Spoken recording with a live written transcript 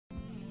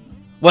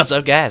What's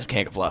up, guys?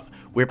 Fluff.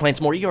 We're playing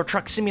some more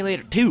EuroTruck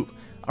Simulator 2.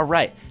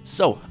 Alright,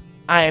 so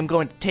I am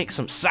going to take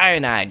some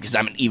cyanide because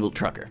I'm an evil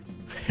trucker.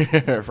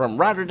 From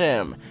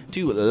Rotterdam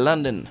to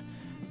London.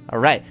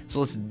 Alright,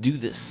 so let's do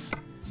this.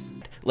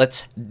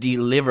 Let's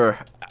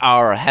deliver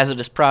our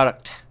hazardous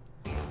product.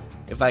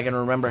 If I can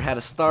remember how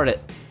to start it,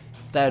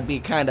 that would be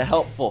kind of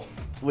helpful,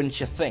 wouldn't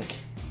you think?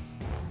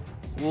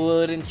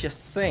 Wouldn't you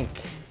think?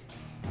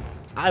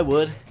 I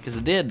would, because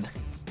I did.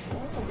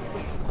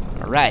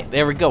 Alright,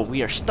 there we go.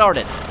 We are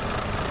started.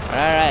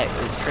 Alright,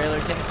 is trailer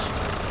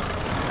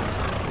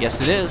attached?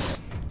 Yes, it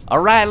is.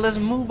 Alright, let's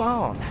move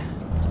on.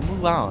 Let's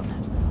move on.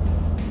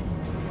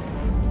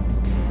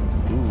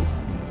 Ooh.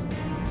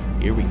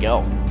 Here we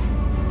go.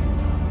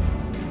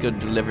 Let's go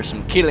deliver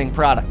some killing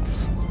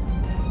products.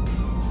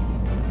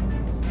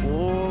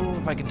 Oh,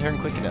 if I can turn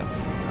quick enough.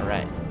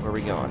 Alright, where are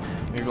we going?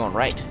 We're going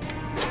right.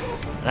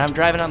 And I'm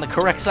driving on the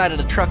correct side of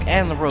the truck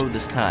and the road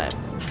this time.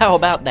 How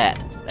about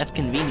that? That's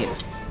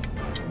convenient.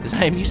 Because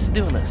I am used to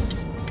doing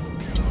this.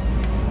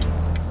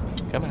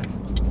 Come on.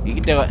 You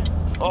can do it.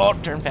 Oh,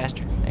 turn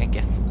faster. Thank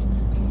you.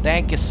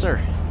 Thank you, sir.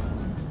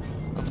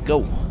 Let's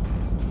go.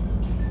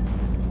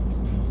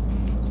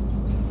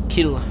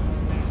 Kill.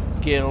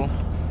 Kill.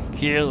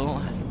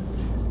 Kill.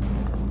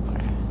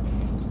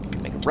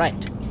 Make it right.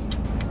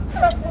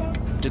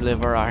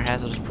 Deliver our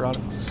hazardous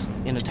products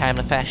in a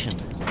timely fashion.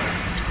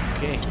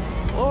 Okay.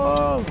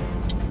 Whoa.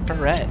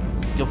 Alright.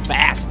 Go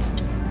fast.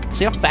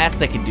 See how fast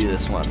I can do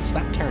this one.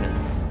 Stop turning.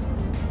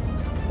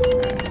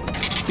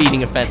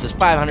 Speeding offense is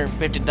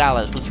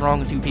 $550. What's wrong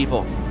with you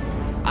people?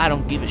 I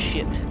don't give a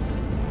shit.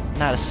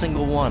 Not a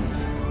single one.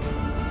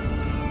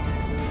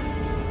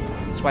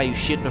 That's why you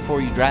shit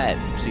before you drive,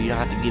 so you don't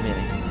have to give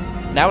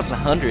any. Now it's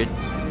 100.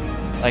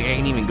 Like I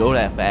can even go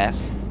that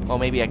fast. Well,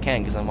 maybe I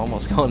can because I'm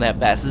almost going that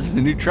fast. This is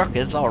the new truck.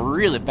 It's all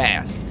really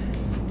fast.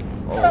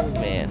 Oh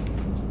man.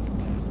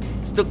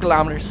 Still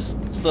kilometers.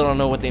 Still don't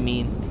know what they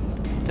mean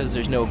because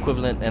there's no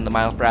equivalent and the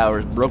miles per hour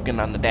is broken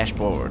on the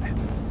dashboard.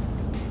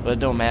 But it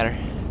don't matter.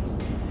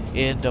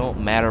 It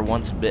don't matter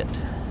one bit.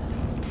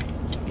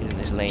 Get in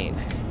this lane.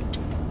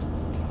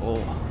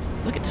 Oh,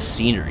 look at the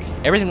scenery.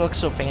 Everything looks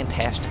so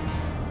fantastic.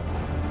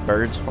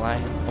 Birds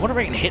flying. I wonder if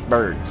I can hit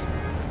birds.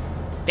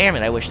 Damn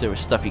it, I wish there was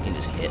stuff you can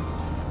just hit.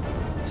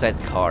 Besides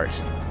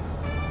cars.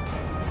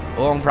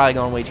 Oh, I'm probably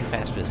going way too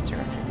fast for this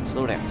turn.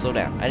 Slow down, slow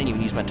down. I didn't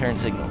even use my turn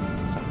signal.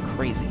 Sound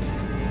crazy.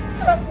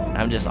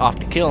 I'm just off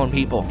to killing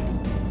people.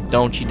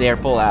 Don't you dare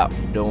pull out.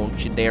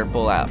 Don't you dare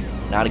pull out.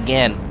 Not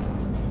again.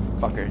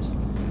 Fuckers.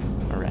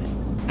 Alright.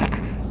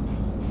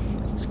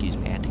 Excuse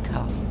me, I had to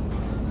cough.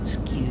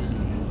 Excuse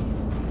me.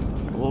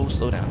 Whoa,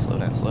 slow down, slow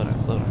down, slow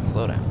down, slow down,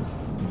 slow down.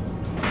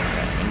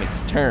 Alright, I'm gonna make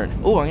this turn.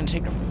 Oh, I'm gonna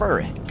take the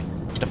ferry.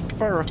 The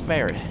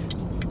ferry.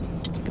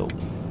 Let's go.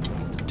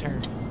 Make the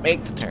turn.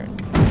 Make the turn.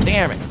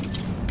 Damn it.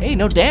 Hey,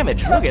 no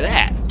damage. Look at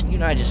that. You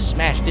know, I just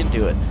smashed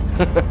into it.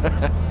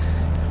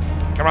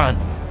 Come on.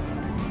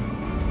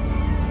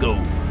 Go.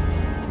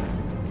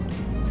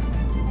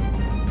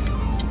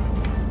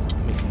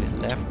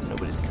 Left,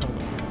 nobody's coming.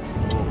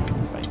 Oh,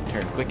 if I can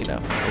turn quick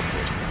enough,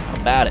 hopefully.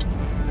 How about it?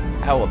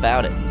 How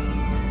about it?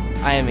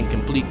 I am in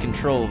complete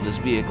control of this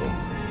vehicle.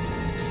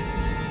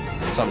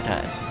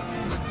 Sometimes.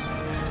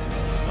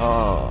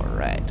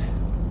 Alright.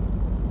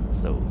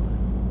 So,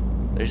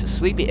 there's a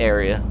sleepy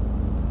area.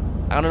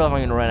 I don't know if I'm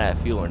going to run out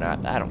of fuel or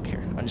not, but I don't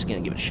care. I'm just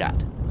going to give it a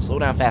shot. Slow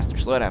down faster,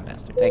 slow down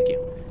faster. Thank you.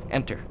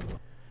 Enter.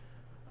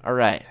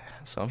 Alright,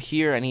 so I'm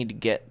here. I need to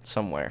get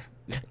somewhere.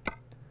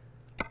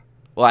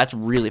 Well, that's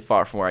really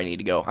far from where I need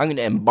to go. I'm going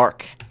to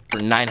embark for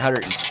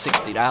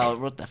 $960.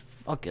 What the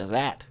fuck is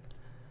that?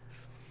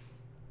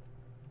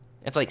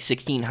 That's like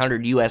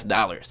 $1,600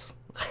 US.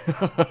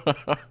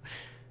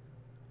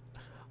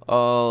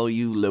 Oh,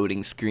 you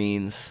loading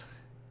screens.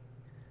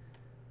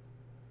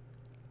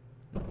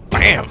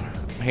 Bam!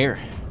 I'm here.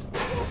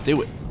 Let's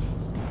do it.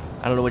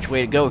 I don't know which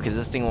way to go because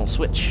this thing won't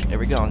switch. There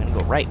we go. I'm going to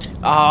go right.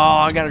 Oh,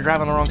 I got to drive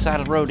on the wrong side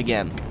of the road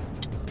again.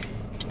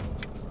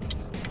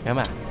 Come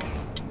on.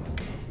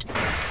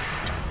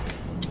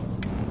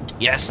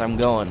 Yes, I'm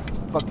going.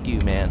 Fuck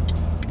you, man.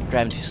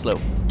 Driving too slow.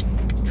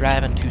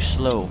 Driving too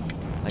slow.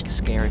 Like a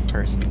scary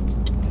person.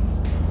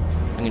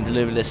 I'm gonna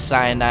deliver this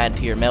cyanide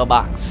to your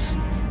mailbox.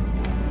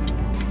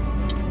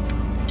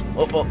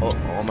 Oh,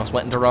 almost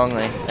went into the wrong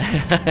lane.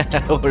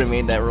 I would have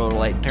made that road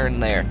light turn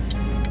there.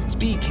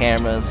 Speed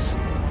cameras.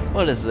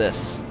 What is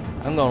this?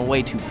 I'm going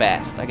way too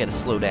fast. I gotta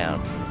slow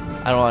down.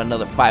 I don't want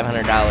another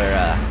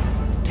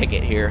 $500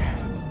 ticket here.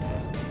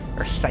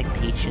 Or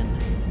citation.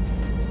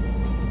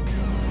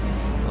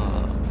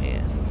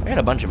 I got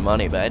a bunch of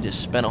money, but I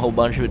just spent a whole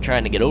bunch of it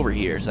trying to get over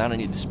here, so I don't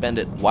need to spend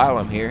it while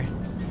I'm here.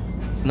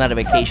 It's not a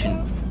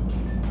vacation.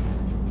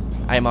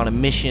 I am on a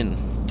mission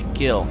to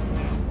kill.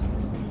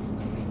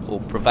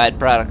 We'll provide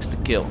products to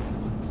kill.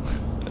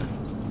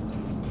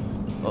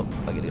 Oh,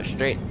 I gotta go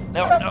straight.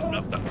 No,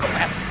 go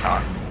fast.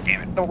 Oh,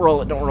 damn it, don't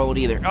roll it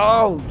either.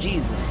 Oh,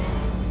 Jesus.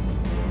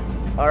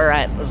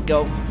 Alright, let's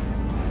go.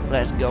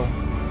 Let's go.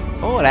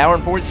 Oh, an hour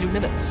and 42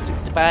 minutes,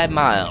 65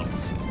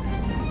 miles.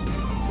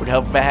 Would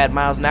help if I had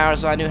miles an hour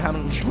so I knew how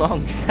much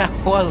long that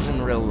was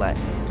in real life.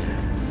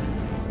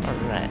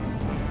 Alright.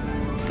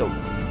 Let's go.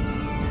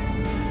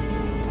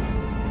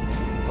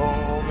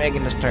 Oh,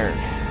 making this turn.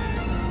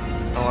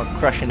 I don't want to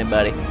crush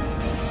anybody.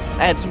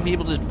 I had some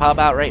people just pop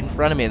out right in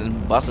front of me and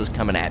then buses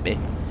coming at me.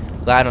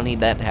 But I don't need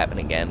that to happen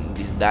again.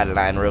 These dotted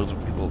line roads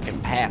where people can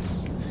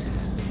pass.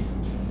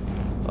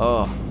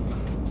 Oh.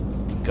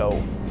 Let's go.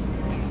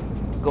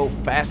 Go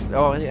fast.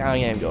 Oh, I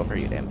am going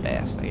pretty damn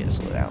fast. I gotta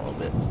slow down a little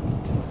bit.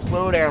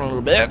 Slow down a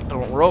little bit.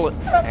 Don't roll it.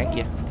 Thank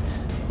you.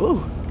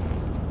 Woo.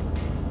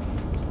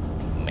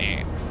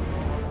 Man.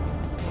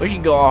 Wish you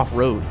could go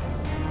off-road.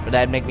 But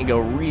that'd make me go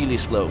really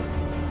slow.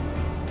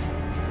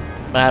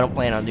 But I don't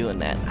plan on doing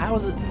that. How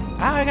is it?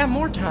 I got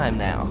more time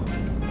now.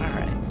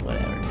 Alright,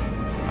 whatever.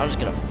 I'm just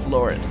gonna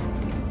floor it.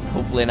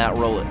 Hopefully not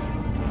roll it.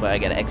 But I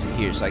gotta exit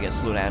here, so I gotta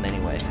slow down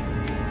anyway.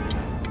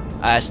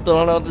 I still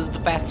don't know if this is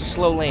the fast or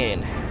slow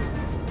lane.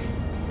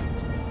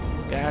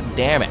 God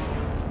damn it.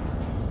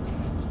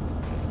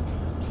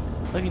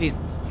 Look at these.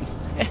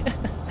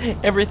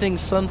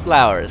 Everything's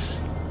sunflowers.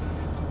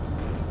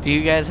 Do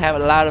you guys have a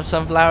lot of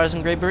sunflowers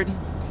in Great Britain?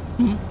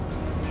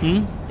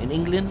 In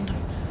England?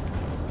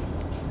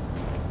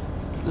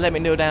 Let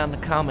me know down in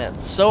the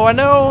comments so I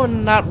know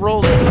and not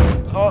roll this.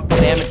 Oh,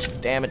 damage,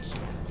 damage.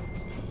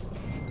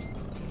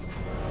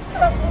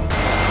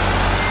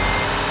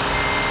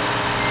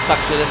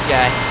 Sucks for this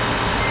guy.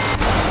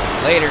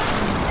 Later.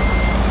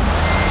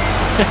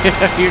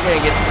 You're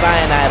gonna get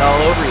cyanide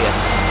all over you.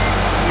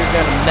 You're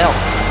gonna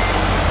melt.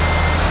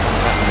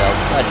 Not melt,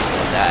 but you're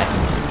gonna die.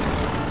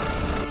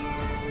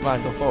 Come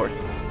on, go forward.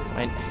 Am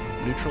I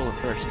neutral or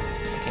first? I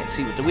can't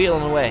see with the wheel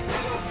in the way.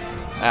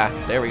 Ah,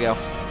 there we go.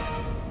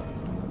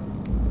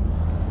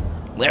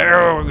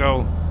 There we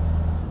go.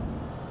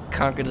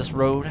 Conquer this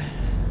road.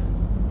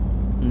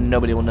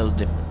 Nobody will know the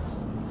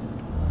difference.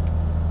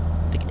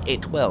 Take an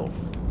 812.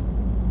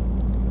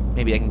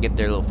 Maybe I can get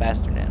there a little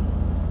faster now.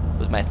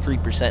 With my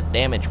 3%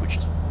 damage, which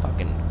is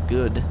fucking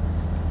good.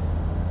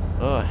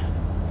 Ugh.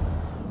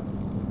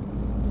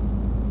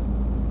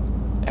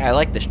 Yeah, I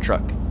like this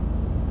truck.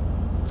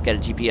 It's got a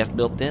GPS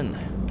built in.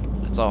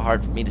 It's all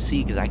hard for me to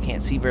see because I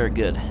can't see very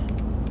good.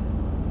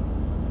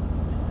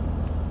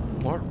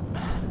 More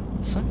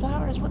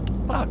sunflowers? What the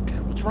fuck?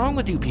 What's wrong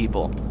with you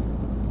people?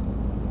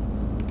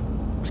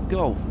 Let's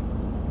go.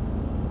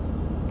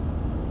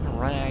 I'm gonna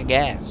run out of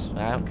gas.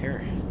 I don't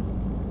care.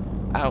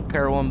 I don't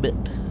care one bit.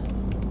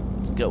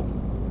 Let's go.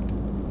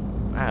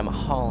 I'm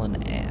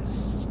hauling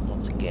ass.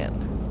 Once again.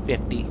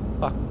 50.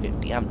 Fuck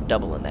 50. I'm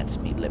doubling that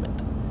speed limit.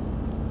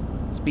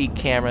 Speed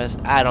cameras.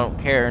 I don't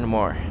care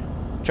anymore.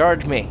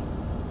 Charge me.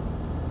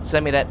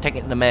 Send me that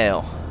ticket in the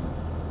mail.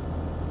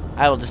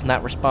 I will just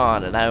not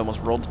respond, and I almost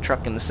rolled the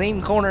truck in the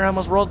same corner I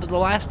almost rolled it the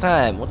last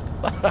time. What the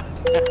fuck?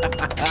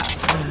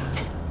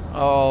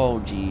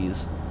 Oh,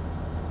 jeez.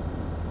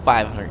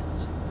 $500.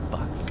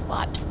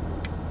 What?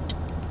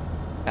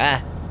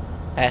 Ah.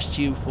 Past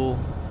you, fool.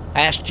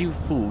 Past you,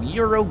 fool.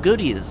 Euro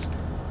Goodies.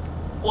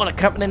 What a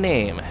company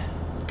name.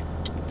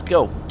 Let's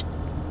go.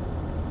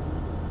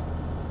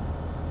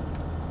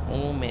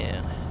 Oh,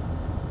 man.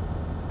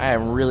 I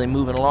am really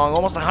moving along.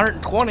 Almost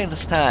 120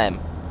 this time.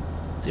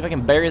 See if I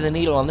can bury the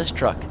needle on this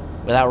truck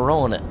without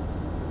rolling it.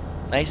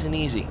 Nice and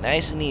easy.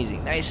 Nice and easy.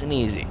 Nice and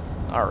easy.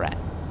 Alright.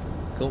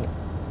 Cool.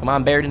 Come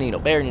on, bury the needle.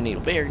 Bury the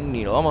needle. Bury the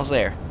needle. Almost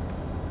there.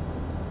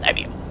 That'd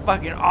be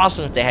fucking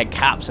awesome if they had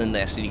cops in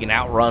this so you can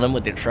outrun them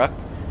with their truck.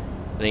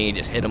 And then you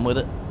just hit them with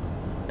it.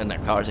 And their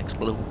cars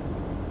explode.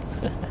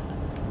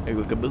 There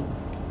we go, kaboom.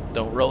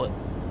 Don't roll it.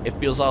 It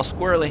feels all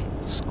squirrely.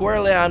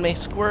 Squirrely on me.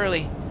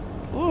 Squirrely.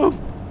 Woo.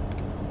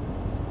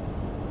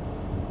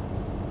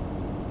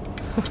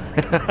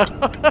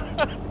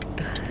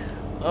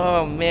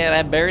 Oh man,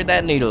 I buried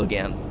that needle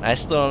again. I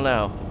still don't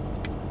know.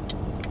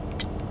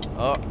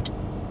 Oh,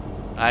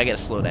 I gotta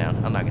slow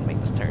down. I'm not gonna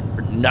make this turn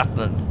for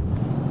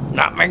nothing.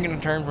 Not making a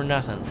turn for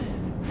nothing.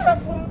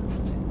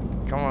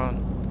 Come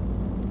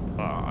on.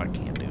 Oh, I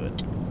can't do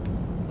it.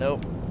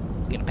 Nope.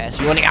 I'm gonna pass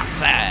you on the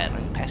outside. I'm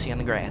gonna pass you on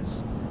the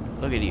grass.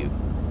 Look at you.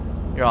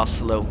 You're all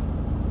slow.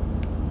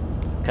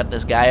 Cut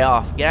this guy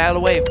off. Get out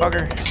of the way,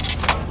 fucker.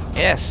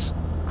 Yes.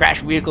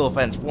 Crash vehicle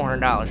offense,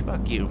 $400.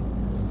 Fuck you.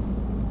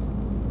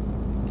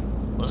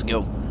 Let's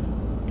go.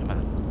 Come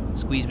on.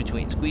 Squeeze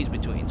between, squeeze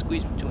between,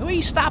 squeeze between. What are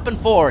you stopping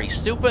for, you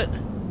stupid?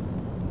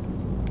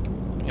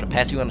 I'm gonna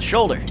pass you on the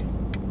shoulder.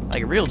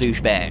 Like a real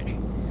douchebag.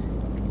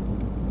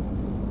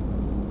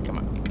 Come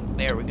on.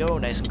 There we go.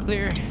 Nice and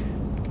clear.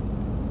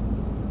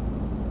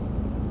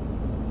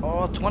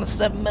 Oh,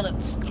 27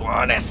 minutes.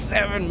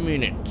 27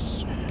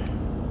 minutes.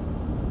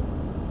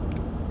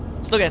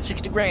 Still got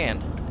 60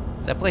 grand.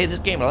 I play this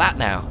game a lot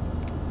now.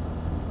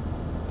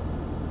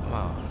 Come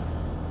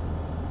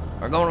on.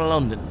 We're going to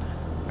London,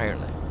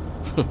 apparently.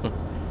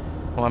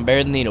 Come on,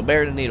 bury the needle,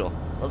 bury the needle.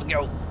 Let's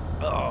go.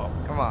 Oh,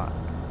 come on.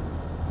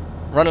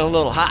 Running a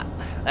little hot,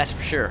 that's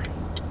for sure.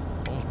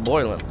 Almost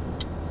boiling.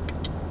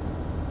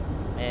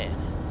 Man,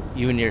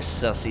 you and your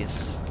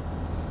Celsius.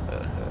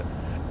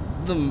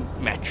 The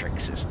metric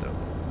system.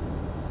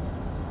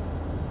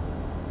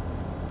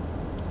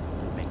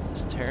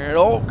 this turn.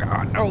 Oh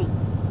God, no!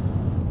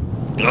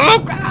 Oh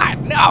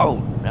God, no!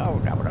 No,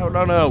 no, no,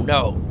 no, no,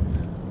 no!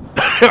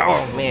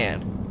 Oh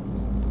man!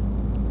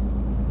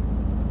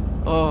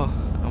 Oh,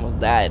 I almost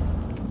died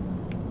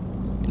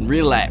in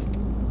real life.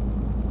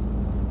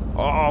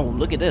 Oh,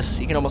 look at this!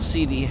 You can almost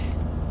see the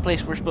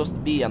place we're supposed to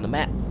be on the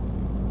map.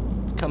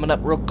 It's coming up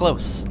real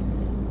close.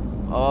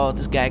 Oh,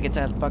 this guy gets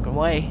out of the fucking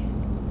way.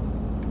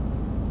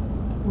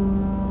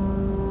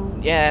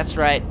 Yeah, that's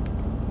right.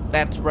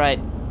 That's right.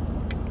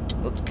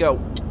 Let's go.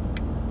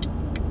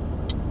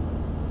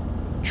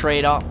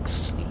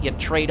 Trade-ox. You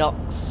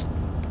trade-ox.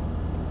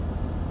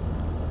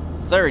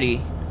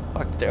 30?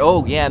 Fuck.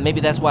 Oh, yeah, maybe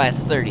that's why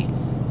it's 30.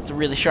 It's a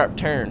really sharp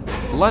turn.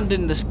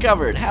 London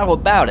discovered. How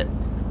about it?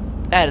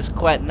 That is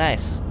quite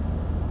nice.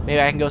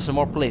 Maybe I can go some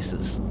more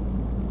places.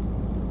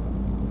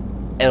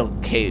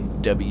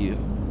 LKW.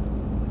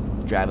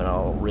 Driving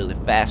all really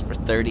fast for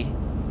 30.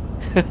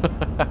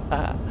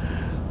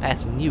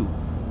 Passing you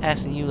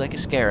like a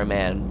scary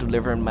man,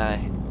 delivering my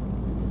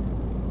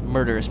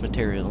murderous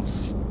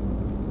materials.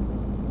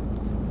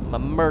 My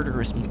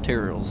murderous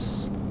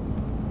materials.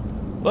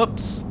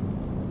 Whoops.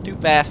 Too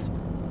fast.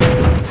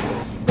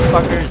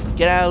 Fuckers,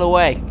 get out of the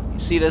way. You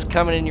see this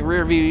coming in your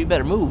rear view, you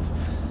better move.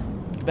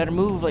 You better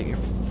move like your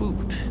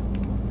foot.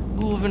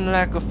 Moving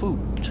like a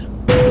foot.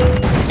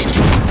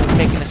 Not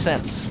making a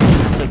sense.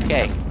 It's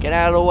okay. Get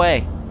out of the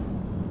way.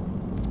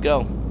 Let's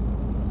go.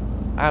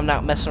 I'm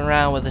not messing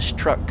around with this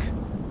truck.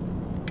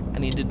 I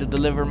need to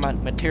deliver my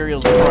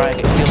materials before I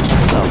get killed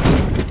myself.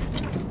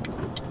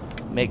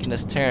 Making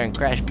this turn,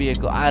 crash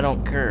vehicle, I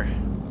don't care.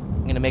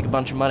 I'm gonna make a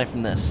bunch of money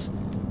from this.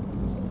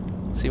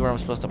 See where I'm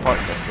supposed to park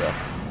this though.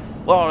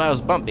 Whoa, that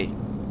was bumpy.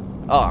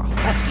 Oh,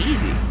 that's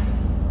easy.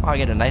 Oh, I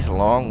get a nice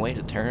long way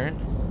to turn.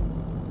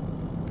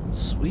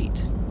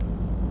 Sweet.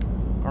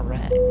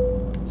 Alright.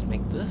 Let's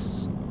make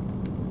this.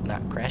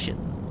 Not crash it.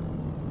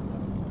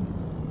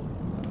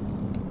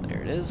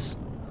 There it is.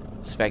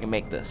 See if I can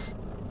make this.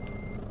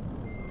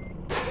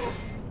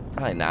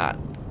 Probably not.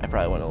 I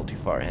probably went a little too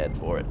far ahead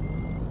for it.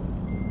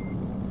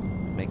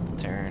 Make the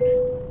turn.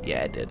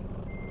 Yeah, I did.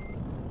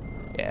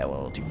 Yeah, I went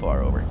a little too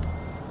far over.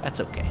 That's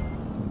okay.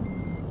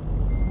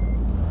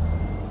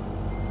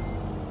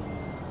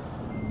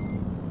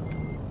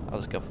 I'll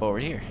just go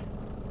forward here.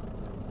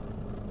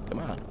 Come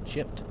on,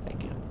 shift.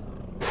 Thank you.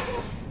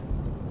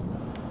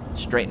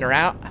 Straighten her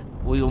out.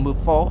 We will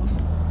move forward.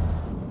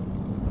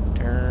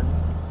 Turn.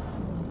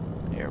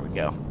 There we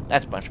go.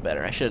 That's much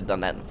better. I should have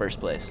done that in the first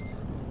place.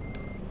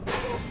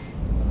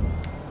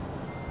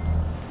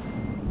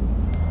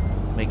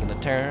 Making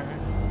a turn.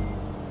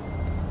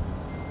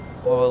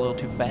 Oh, a little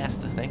too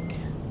fast, I think.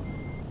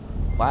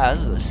 Wow,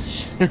 this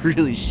is a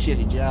really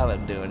shitty job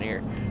I'm doing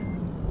here.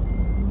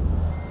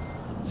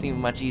 Seemed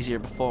much easier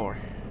before.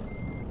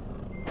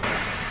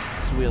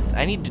 This wheel,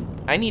 I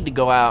need to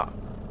go out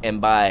and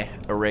buy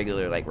a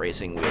regular like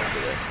racing wheel for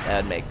this.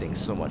 That would make things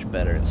so much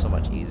better and so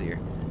much easier.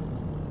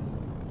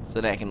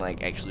 So that I can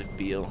like actually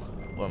feel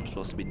what I'm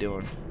supposed to be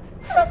doing.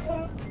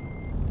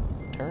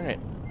 Turn it.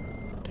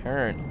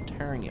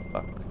 Turn, you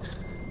fuck.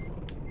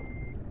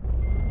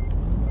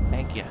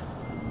 Thank you.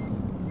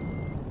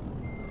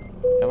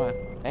 Come on.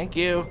 Thank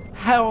you.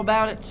 How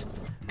about it?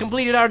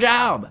 Completed our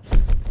job.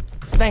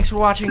 Thanks for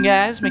watching,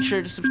 guys. Make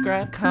sure to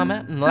subscribe,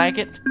 comment, and like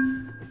it.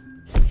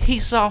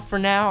 Peace off for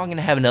now. I'm going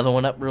to have another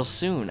one up real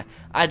soon.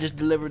 I just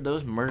delivered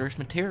those murderous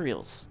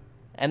materials.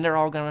 And they're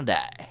all going to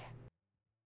die.